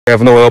I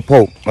have Noel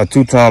Pope, my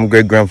two-time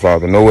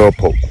great-grandfather, Noel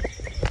Pope.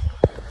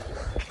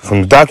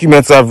 From the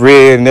documents I've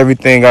read and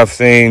everything I've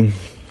seen,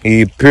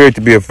 he appeared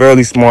to be a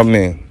fairly smart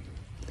man.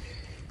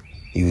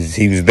 He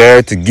was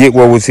there to get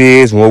what was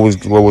his, what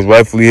was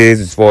rightfully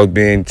his, as far as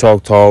being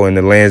Choctaw and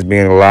the lands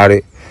being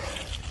allotted.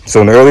 So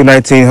in the early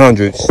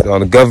 1900s,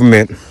 the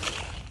government,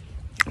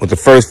 with the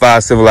first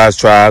 5 civilized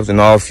tribes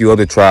and all a few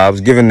other tribes,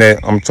 given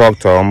that I'm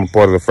Choctaw, I'm a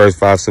part of the first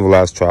 5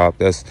 civilized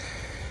tribes.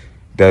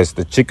 That's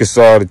the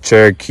Chickasaw, the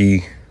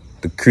Cherokee,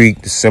 the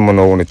Creek, the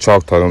Seminole, and the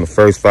Choctaw, on the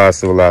first 5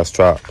 civilized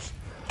tribes.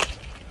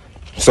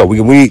 So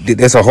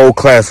that's a whole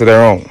class of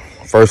their own.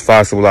 First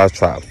 5 civilized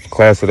tribes,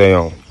 class of their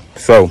own.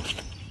 So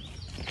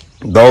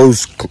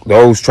those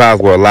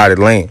tribes were allotted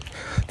land.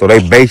 So they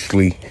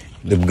basically,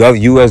 the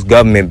U.S.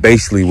 government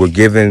basically were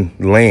given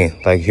land.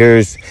 Like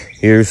here's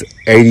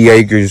 80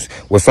 acres.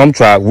 Well, some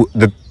tribe,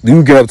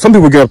 some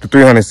people get up to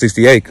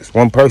 360 acres.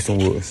 One person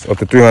was up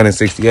to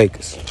 360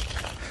 acres,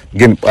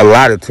 getting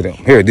allotted to them.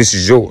 Here, this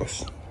is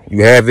yours.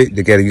 You have it.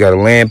 You got a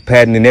land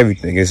patent and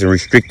everything. It's a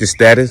restricted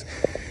status.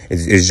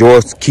 It's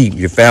yours to keep.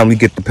 Your family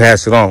get to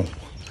pass it on.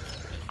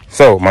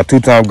 So my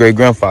two-time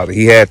great-grandfather,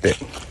 he had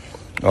that.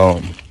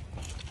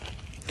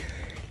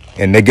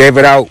 And they gave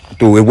it out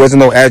through, it wasn't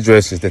no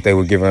addresses that they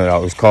were giving it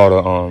out. It's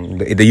called,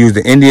 they used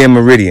the Indian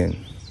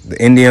Meridian. The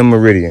Indian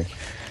Meridian.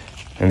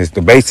 And it's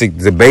the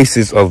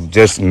basis of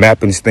just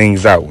mapping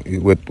things out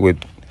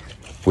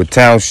with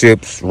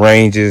townships,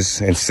 ranges,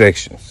 and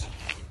sections.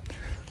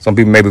 Some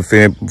people may be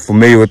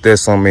familiar with that,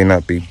 some may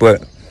not be.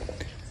 But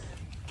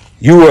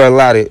you were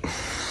allotted,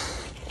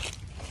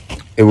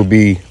 it would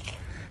be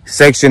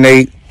Section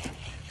 8,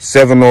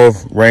 7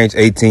 North, Range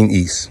 18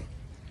 East.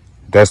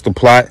 That's the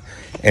plot.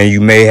 And you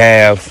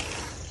have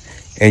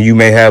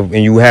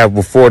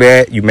before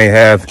that, you may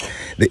have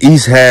the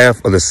east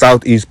half of the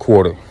southeast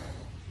quarter.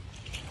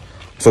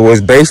 So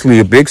it's basically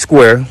a big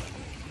square.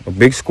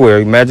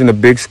 Imagine a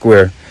big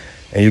square,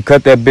 and you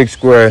cut that big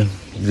square,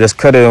 just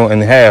cut it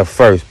in half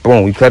first.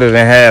 Boom, you cut it in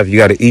half. You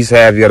got the east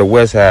half, you got the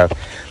west half.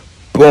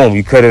 Boom,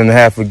 you cut it in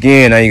half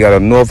again. Now you got a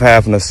north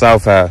half and a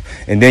south half.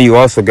 And then you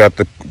also got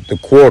the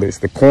quarters,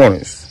 the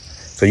corners.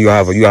 So you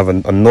have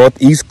a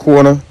northeast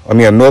corner, a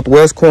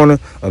northwest corner,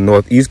 a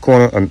northeast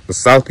corner, a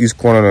southeast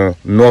corner, and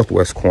a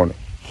northwest corner.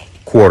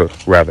 Quarter.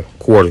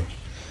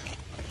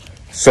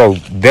 So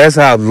that's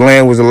how the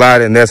land was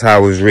allotted, and that's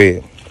how it was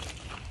read.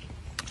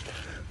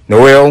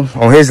 Noel,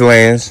 on his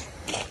lands,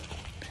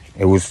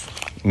 it was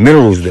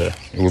minerals there.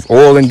 It was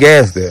oil and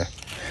gas there.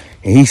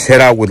 And he set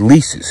out with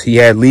leases. He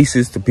had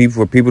leases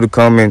for people to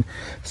come and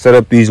set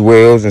up these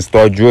wells and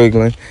start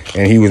drilling,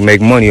 and he would make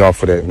money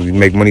off of that. He would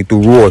make money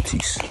through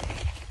royalties.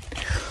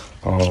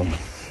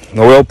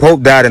 Noel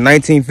Pope died in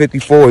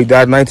 1954. He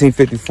died in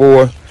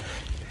 1954.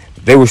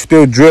 They were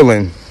still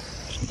drilling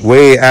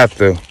way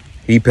after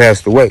he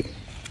passed away.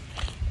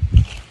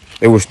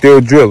 They were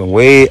still drilling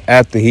way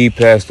after he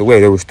passed away.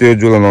 They were still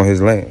drilling on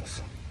his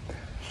lands.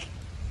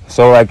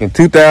 So like in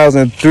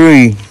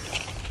 2003,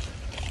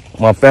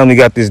 my family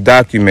got this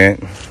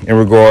document in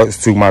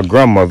regards to my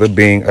grandmother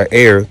being an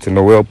heir to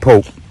Noel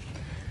Pope.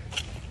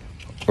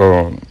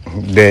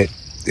 That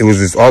it was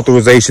this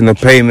authorization of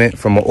payment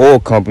from an oil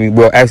company.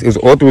 Well, actually, it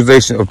was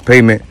authorization of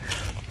payment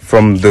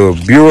from the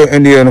Bureau of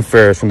Indian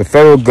Affairs, from the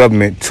federal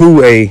government,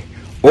 to a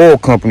oil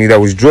company that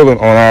was drilling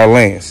on our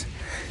lands.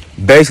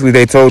 Basically,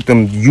 they told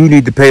them, you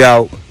need to pay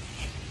out,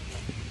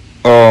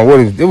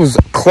 it was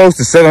close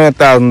to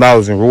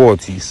 $700,000 in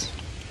royalties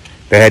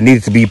that had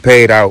needed to be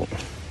paid out,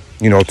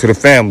 to the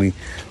family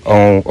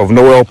of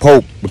Noel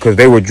Pope, because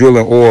they were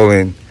drilling oil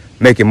and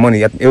making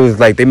money. It was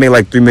like, they made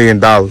like $3 million.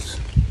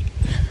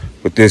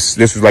 But this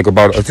was like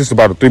about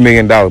 $3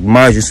 million.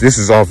 Mind you,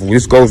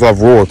 this goes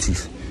off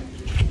royalties.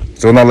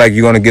 So it's not like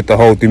you're gonna get the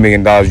whole $3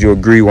 million. You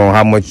agree on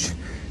how much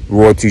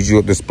royalties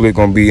the split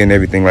gonna be and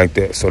everything like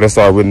that. So that's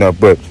all written up.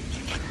 But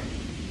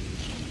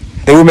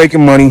they were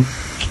making money.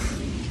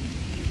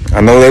 I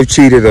know they've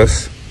cheated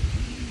us.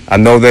 I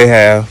know they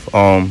have.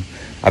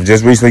 I've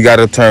just recently got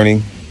an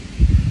attorney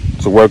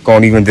to work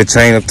on even the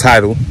chain of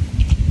title,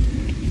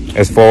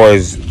 as far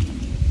as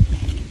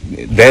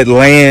that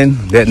land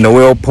that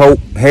Noel Pope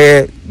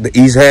had, the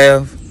east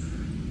half,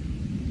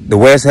 the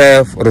west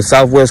half, or the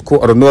southwest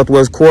quarter, or the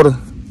northwest quarter,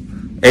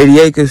 80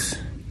 acres,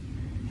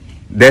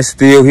 that's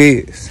still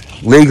his.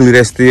 Legally,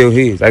 that's still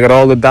his. I got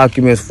all the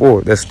documents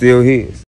for it. That's still his.